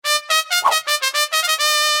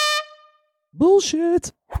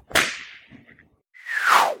Bullshit.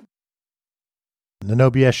 The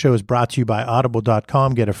No BS Show is brought to you by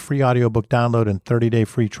Audible.com. Get a free audiobook download and 30-day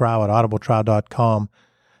free trial at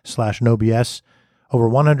audibletrial.com/NoBS. Over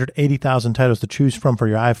 180,000 titles to choose from for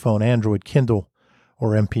your iPhone, Android, Kindle,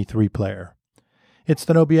 or MP3 player. It's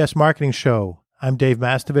the No BS Marketing Show. I'm Dave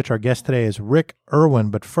Mastovich. Our guest today is Rick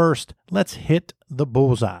Irwin. But first, let's hit the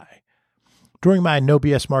bullseye. During my No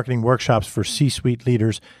BS marketing workshops for C-suite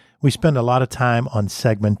leaders, we spend a lot of time on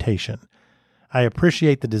segmentation. I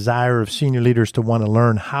appreciate the desire of senior leaders to want to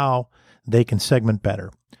learn how they can segment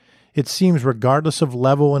better. It seems regardless of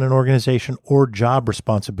level in an organization or job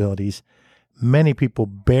responsibilities, many people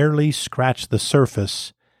barely scratch the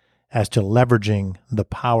surface as to leveraging the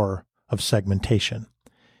power of segmentation.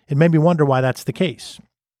 It made me wonder why that's the case.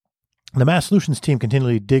 The massolutions team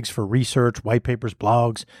continually digs for research, white papers,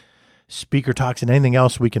 blogs, speaker talks, and anything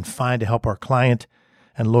else we can find to help our client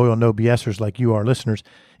and loyal No BSers like you, our listeners.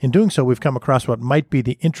 In doing so, we've come across what might be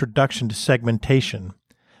the introduction to segmentation.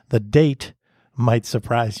 The date might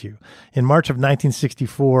surprise you. In March of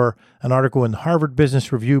 1964, an article in Harvard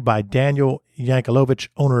Business Review by Daniel Yankelovich,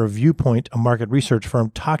 owner of Viewpoint, a market research firm,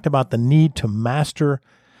 talked about the need to master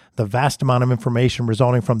the vast amount of information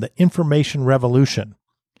resulting from the information revolution.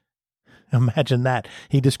 Imagine that.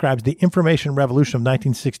 He describes the information revolution of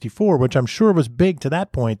 1964, which I'm sure was big to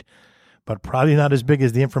that point, but probably not as big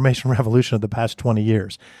as the information revolution of the past 20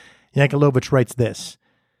 years. Yankelovich writes this: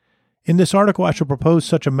 in this article, I shall propose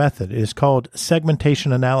such a method. It is called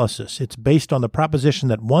segmentation analysis. It's based on the proposition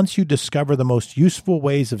that once you discover the most useful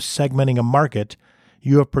ways of segmenting a market,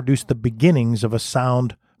 you have produced the beginnings of a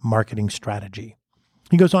sound marketing strategy.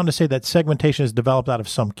 He goes on to say that segmentation is developed out of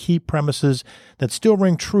some key premises that still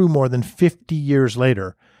ring true more than 50 years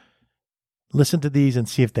later. Listen to these and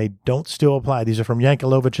see if they don't still apply. These are from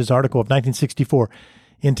Yankelovich's article of 1964.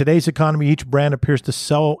 In today's economy, each brand appears to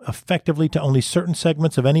sell effectively to only certain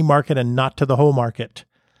segments of any market and not to the whole market.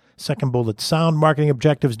 Second bullet, sound marketing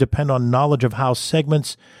objectives depend on knowledge of how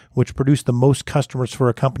segments which produce the most customers for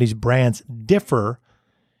a company's brands differ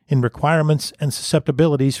in requirements and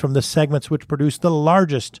susceptibilities from the segments which produce the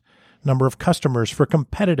largest number of customers for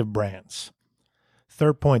competitive brands.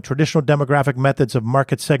 Third point, traditional demographic methods of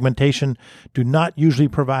market segmentation do not usually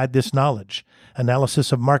provide this knowledge.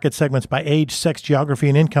 Analysis of market segments by age, sex, geography,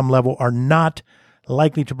 and income level are not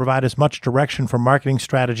likely to provide as much direction for marketing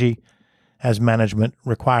strategy as management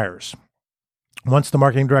requires. Once the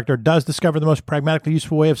marketing director does discover the most pragmatically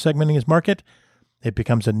useful way of segmenting his market, it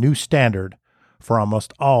becomes a new standard for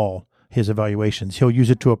almost all his evaluations. He'll use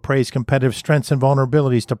it to appraise competitive strengths and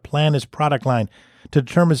vulnerabilities, to plan his product line, to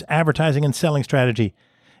determine his advertising and selling strategy,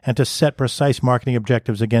 and to set precise marketing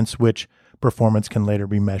objectives against which performance can later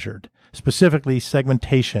be measured. Specifically,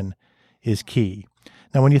 segmentation is key.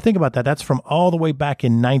 Now, when you think about that, that's from all the way back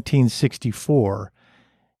in 1964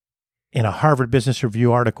 in a Harvard Business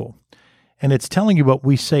Review article. And it's telling you what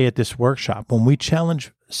we say at this workshop. When we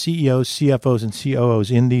challenge CEOs, CFOs, and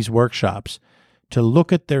COOs in these workshops to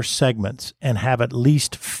look at their segments and have at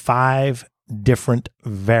least 5 different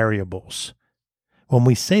variables. When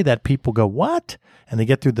we say that, people go, what? And they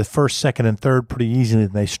get through the first, second, and third pretty easily,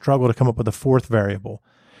 and they struggle to come up with a 4th variable.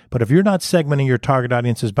 But if you're not segmenting your target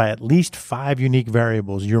audiences by at least 5 unique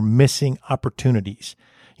variables, you're missing opportunities.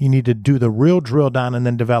 You need to do the real drill down and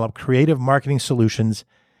then develop creative marketing solutions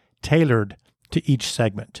tailored to each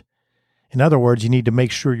segment. In other words, you need to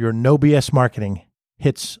make sure your no BS marketing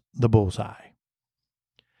hits the bullseye.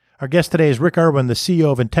 Our guest today is Rick Irwin, the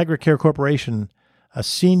CEO of IntegraCare Corporation, a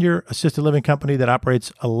senior assisted living company that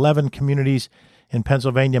operates 11 communities in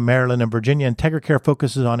Pennsylvania, Maryland, and Virginia. IntegraCare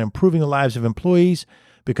focuses on improving the lives of employees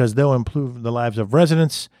because they'll improve the lives of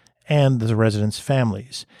residents and the residents'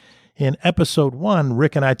 families. In episode 1,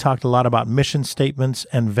 Rick and I talked a lot about mission statements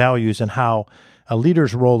and values and how a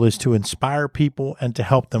leader's role is to inspire people and to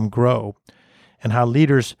help them grow, and how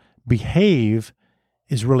leaders behave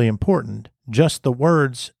is really important. Just the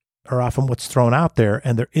words are often what's thrown out there,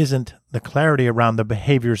 and there isn't the clarity around the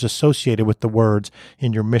behaviors associated with the words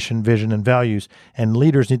in your mission, vision, and values. And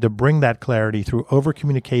leaders need to bring that clarity through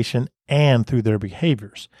over-communication and through their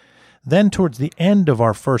behaviors. Then towards the end of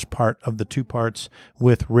our first part of the 2 parts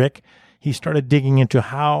with Rick, he started digging into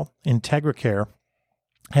how IntegraCare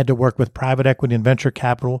had to work with private equity and venture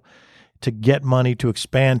capital to get money to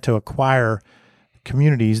expand, to acquire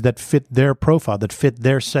communities that fit their profile, that fit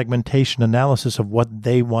their segmentation analysis of what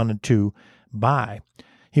they wanted to buy.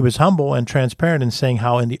 He was humble and transparent in saying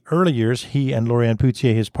how in the early years, he and Lorianne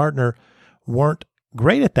Poutier, his partner, weren't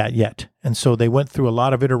great at that yet. And so they went through a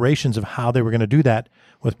lot of iterations of how they were going to do that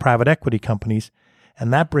with private equity companies.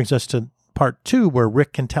 And that brings us to part 2, where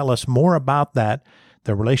Rick can tell us more about that,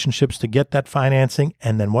 the relationships to get that financing,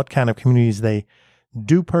 and then what kind of communities they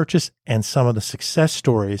do purchase, and some of the success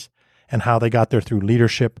stories and how they got there through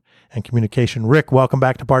leadership and communication. Rick, welcome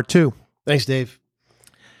back to part 2. Thanks, Dave.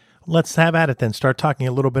 Let's have at it then. Start talking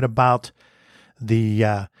a little bit about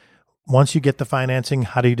the once you get the financing,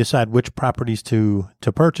 how do you decide which properties to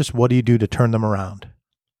purchase? What do you do to turn them around?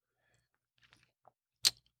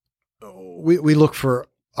 We look for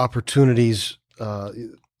opportunities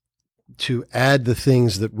to add the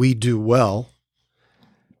things that we do well.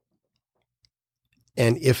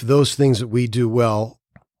 And if those things that we do well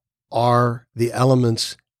are the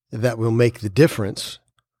elements that will make the difference,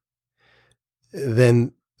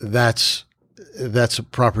 then that's a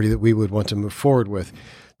property that we would want to move forward with.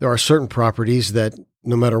 There are certain properties that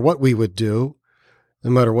no matter what we would do, no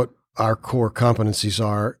matter what our core competencies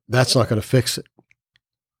are, that's not going to fix it.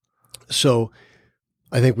 So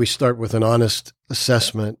I think we start with an honest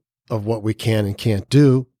assessment of what we can and can't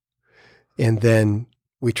do, and then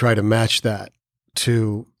we try to match that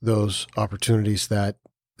to those opportunities that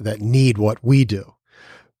need what we do.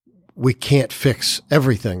 We can't fix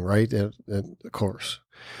everything, right? Of course.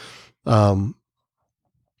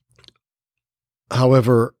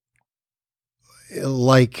 However,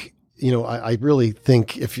 I really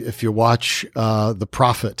think if you watch The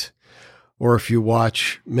Prophet, or if you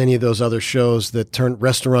watch many of those other shows that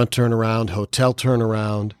restaurant turnaround, hotel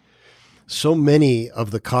turnaround, so many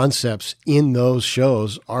of the concepts in those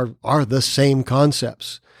shows are the same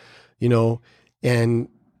concepts, and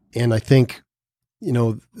I think,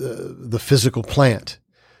 the physical plant,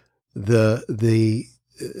 the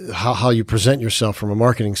how you present yourself from a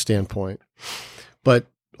marketing standpoint. But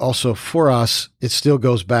also for us, it still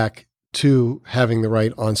goes back to having the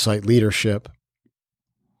right on-site leadership.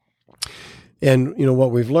 And,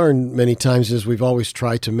 what we've learned many times is we've always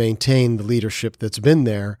tried to maintain the leadership that's been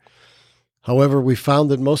there. However, we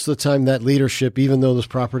found that most of the time that leadership, even though those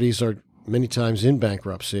properties are many times in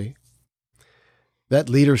bankruptcy, that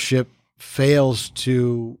leadership fails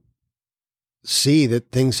to see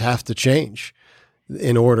that things have to change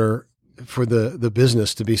in order for the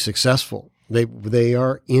business to be successful. They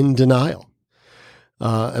are in denial.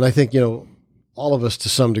 And I think, all of us to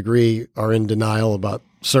some degree are in denial about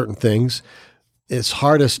certain things. It's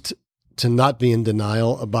hardest to not be in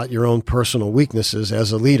denial about your own personal weaknesses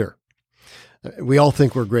as a leader. We all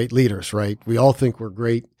think we're great leaders, right? We all think we're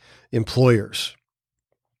great employers.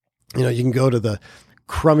 You can go to the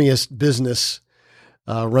crummiest business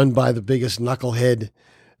run by the biggest knucklehead,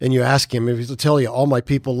 and you ask him, if he'll tell you, all my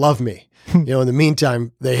people love me. In the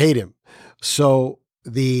meantime, they hate him. So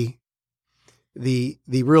the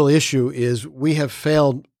real issue is we have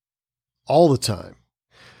failed all the time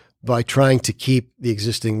by trying to keep the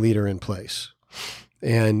existing leader in place.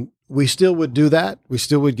 And we still would do that. We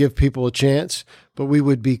still would give people a chance, but we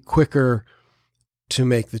would be quicker to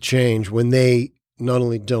make the change when they not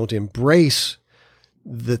only don't embrace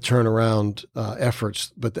the turnaround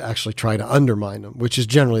efforts, but to actually try to undermine them, which is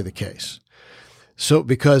generally the case. So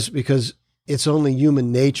because it's only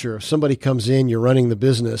human nature. If somebody comes in, you're running the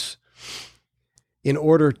business,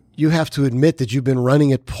 you have to admit that you've been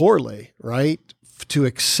running it poorly, right? To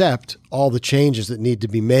accept all the changes that need to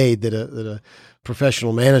be made that a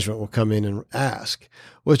professional management will come in and ask.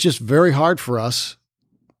 Well, it's just very hard for us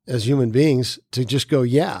as human beings to just go,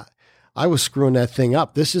 yeah, I was screwing that thing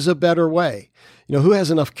up. This is a better way. Who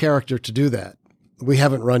has enough character to do that? We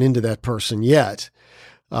haven't run into that person yet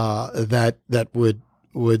that would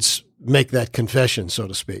make that confession, so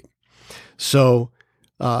to speak. So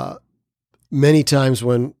many times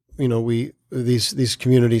when these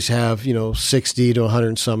communities have 60 to 100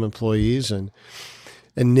 and some employees, and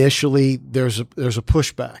initially there's a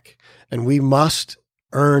pushback, and we must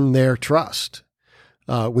earn their trust.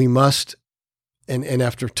 We must, and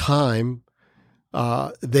after time,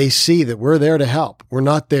 they see that we're there to help. We're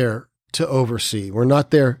not there to oversee. We're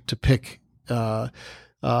not there to pick, at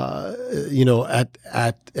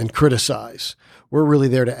and criticize. We're really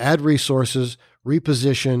there to add resources,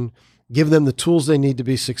 reposition, give them the tools they need to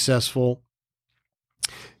be successful,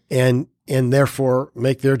 and therefore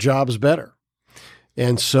make their jobs better.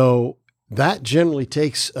 And so that generally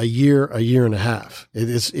takes a year and a half.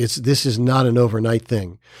 This is not an overnight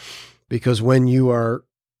thing, because when you are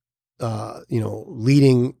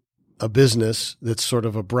leading a business that's sort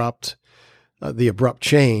of abrupt, the abrupt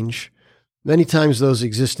change, many times those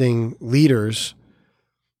existing leaders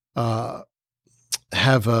have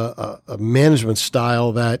a management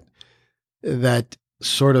style that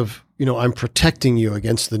sort of, I'm protecting you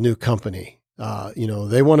against the new company.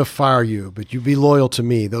 They want to fire you, but you be loyal to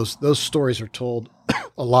me. Those stories are told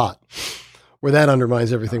a lot. where that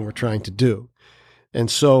undermines everything we're trying to do. And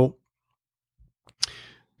so,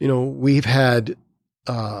 we've had,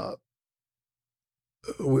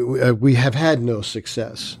 we have had no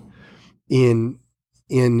success in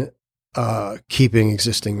keeping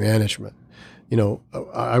existing management.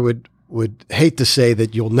 I would hate to say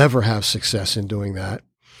that you'll never have success in doing that,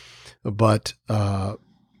 but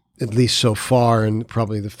at least so far, in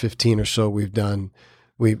probably the 15 or so we've done,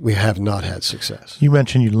 we have not had success. You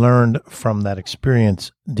mentioned you learned from that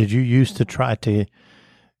experience. Did you used to try to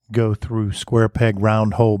go through square peg,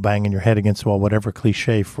 round hole, banging your head against the wall, whatever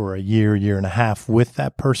cliche, for a year and a half with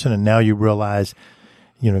that person, and now you realize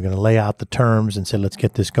you're going to lay out the terms and say, let's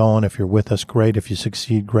get this going. If you're with us, great. If you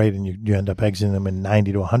succeed, great. And you end up exiting them in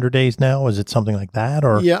 90 to 100 days now? Is it something like that?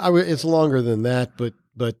 Or yeah, it's longer than that,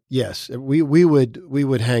 but yes, we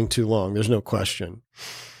would hang too long. There's no question.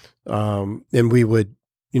 And we would,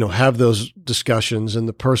 have those discussions, and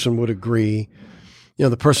the person would agree.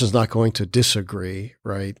 The person's not going to disagree,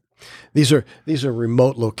 right? These are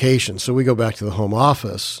remote locations. So we go back to the home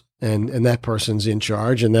office, and that person's in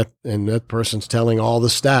charge, and that person's telling all the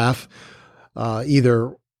staff,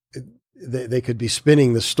 either they could be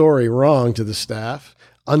spinning the story wrong to the staff,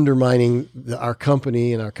 undermining our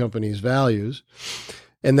company and our company's values.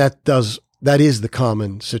 And that is the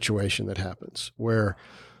common situation that happens, where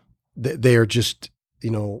they are just,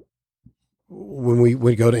 when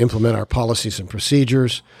we go to implement our policies and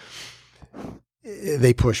procedures,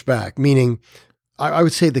 they push back. Meaning, I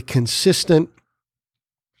would say the consistent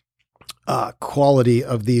quality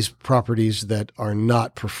of these properties that are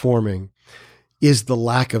not performing is the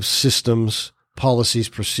lack of systems, policies,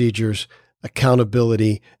 procedures,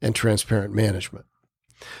 accountability, and transparent management.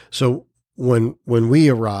 So when we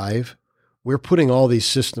arrive, we're putting all these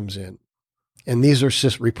systems in. And these are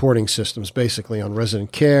reporting systems, basically, on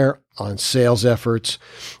resident care, on sales efforts,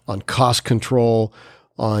 on cost control,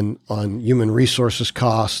 on human resources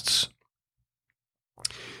costs.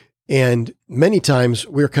 And many times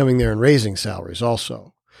we're coming there and raising salaries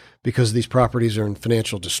also, because these properties are in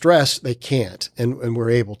financial distress. They can't. And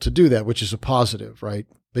we're able to do that, which is a positive, right?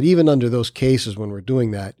 But even under those cases, when we're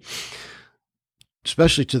doing that,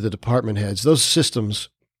 especially to the department heads, those systems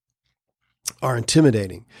are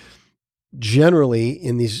intimidating. Generally,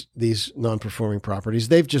 in these non-performing properties,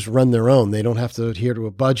 they've just run their own. They don't have to adhere to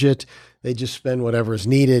a budget. They just spend whatever is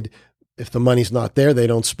needed. If the money's not there, they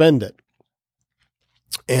don't spend it.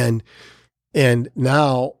 And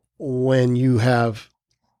now, when you have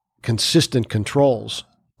consistent controls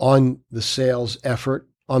on the sales effort,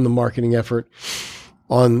 on the marketing effort,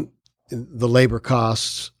 on the labor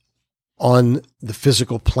costs, on the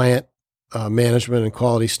physical plant management and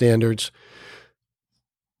quality standards,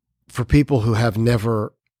 for people who have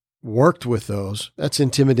never worked with those, that's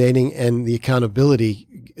intimidating, and the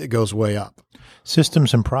accountability goes way up.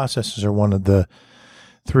 Systems and processes are one of the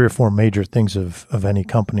 3 or 4 major things of any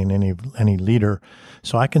company and any leader.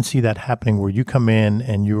 So I can see that happening, where you come in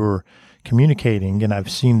and you're communicating, and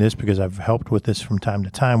I've seen this because I've helped with this from time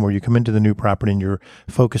to time, where you come into the new property and you're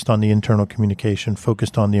focused on the internal communication,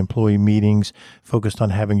 focused on the employee meetings, focused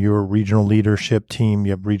on having your regional leadership team.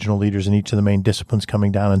 You have regional leaders in each of the main disciplines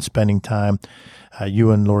coming down and spending time.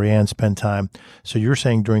 You and Lorianne spend time. So you're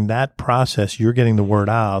saying during that process, you're getting the word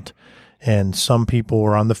out, and some people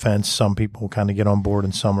are on the fence, some people kind of get on board,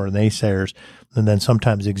 and some are naysayers. And then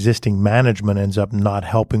sometimes existing management ends up not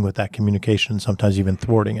helping with that communication, sometimes even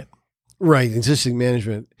thwarting it. Right. Existing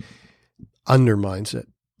management undermines it.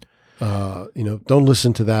 Don't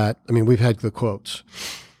listen to that. I mean, we've had the quotes.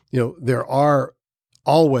 There are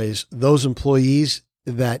always those employees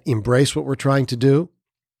that embrace what we're trying to do,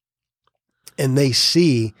 and they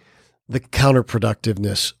see the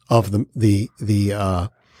counterproductiveness of the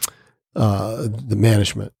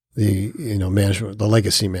management, management, the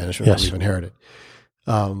legacy management that we've inherited.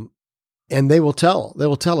 And they will tell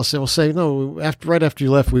us, they will say, no, right after you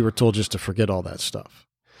left, we were told just to forget all that stuff.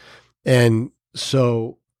 And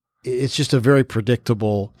so it's just a very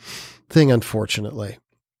predictable thing, unfortunately.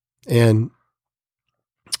 And,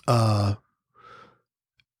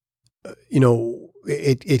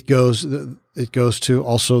 it goes to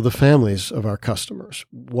also the families of our customers.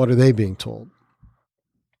 What are they being told?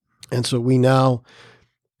 And so we now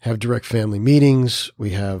have direct family meetings.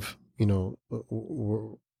 We have,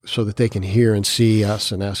 so that they can hear and see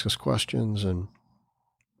us and ask us questions. And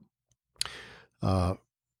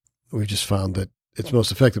we've just found that it's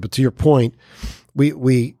most effective. But to your point,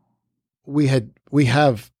 we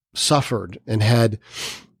have suffered and had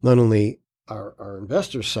not only our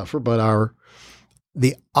investors suffer, but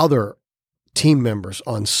the other team members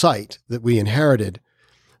on site that we inherited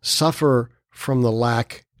suffer from the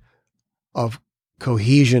lack of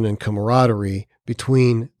cohesion and camaraderie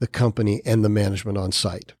between the company and the management on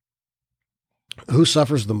site. Who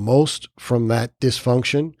suffers the most from that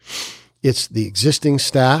dysfunction? It's the existing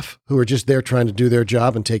staff who are just there trying to do their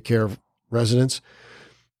job and take care of residents,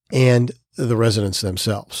 and the residents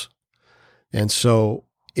themselves. And so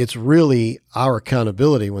it's really our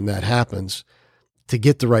accountability when that happens to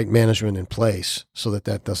get the right management in place so that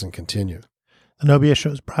that doesn't continue. The No BS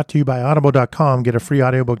Show is brought to you by Audible.com. Get a free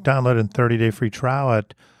audiobook download and 30-day free trial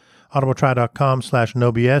at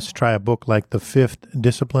audibletry.com/NoBS. Try a book like The Fifth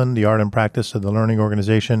Discipline, The Art and Practice of the Learning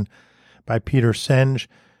Organization by Peter Senge.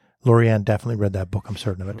 Lorianne definitely read that book. I'm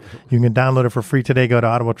certain of it. You can download it for free today. Go to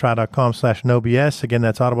audibletry.com/NoBS. Again,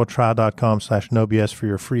 that's audibletry.com/NoBS for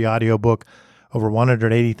your free audiobook. Over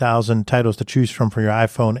 180,000 titles to choose from for your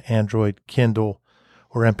iPhone, Android, Kindle,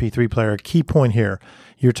 or MP3 player. Key point here,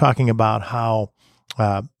 you're talking about how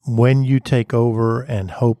when you take over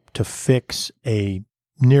and hope to fix a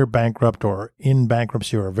near bankrupt or in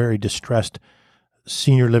bankruptcy or a very distressed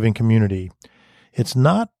senior living community, it's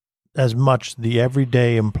not as much the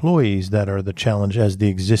everyday employees that are the challenge as the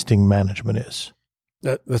existing management is.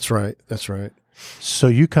 That's right. That's right. So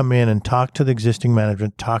you come in and talk to the existing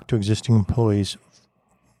management, talk to existing employees,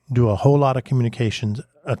 do a whole lot of communications,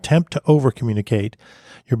 attempt to over-communicate.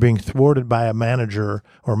 You're being thwarted by a manager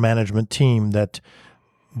or management team that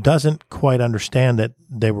doesn't quite understand that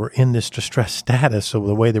they were in this distressed status, so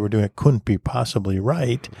the way they were doing it couldn't be possibly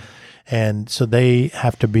right. And so they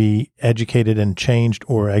have to be educated and changed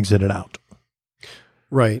or exited out.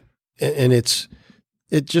 Right. And it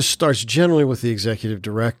just starts generally with the executive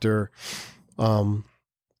director. And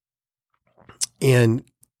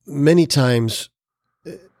many times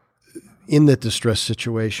in that distress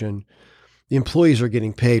situation, the employees are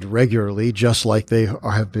getting paid regularly, just like they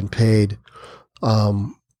have been paid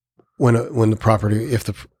when a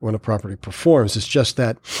property performs. It's just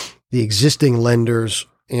that the existing lenders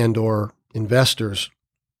and or investors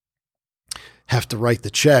have to write the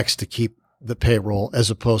checks to keep the payroll, as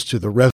opposed to the revenue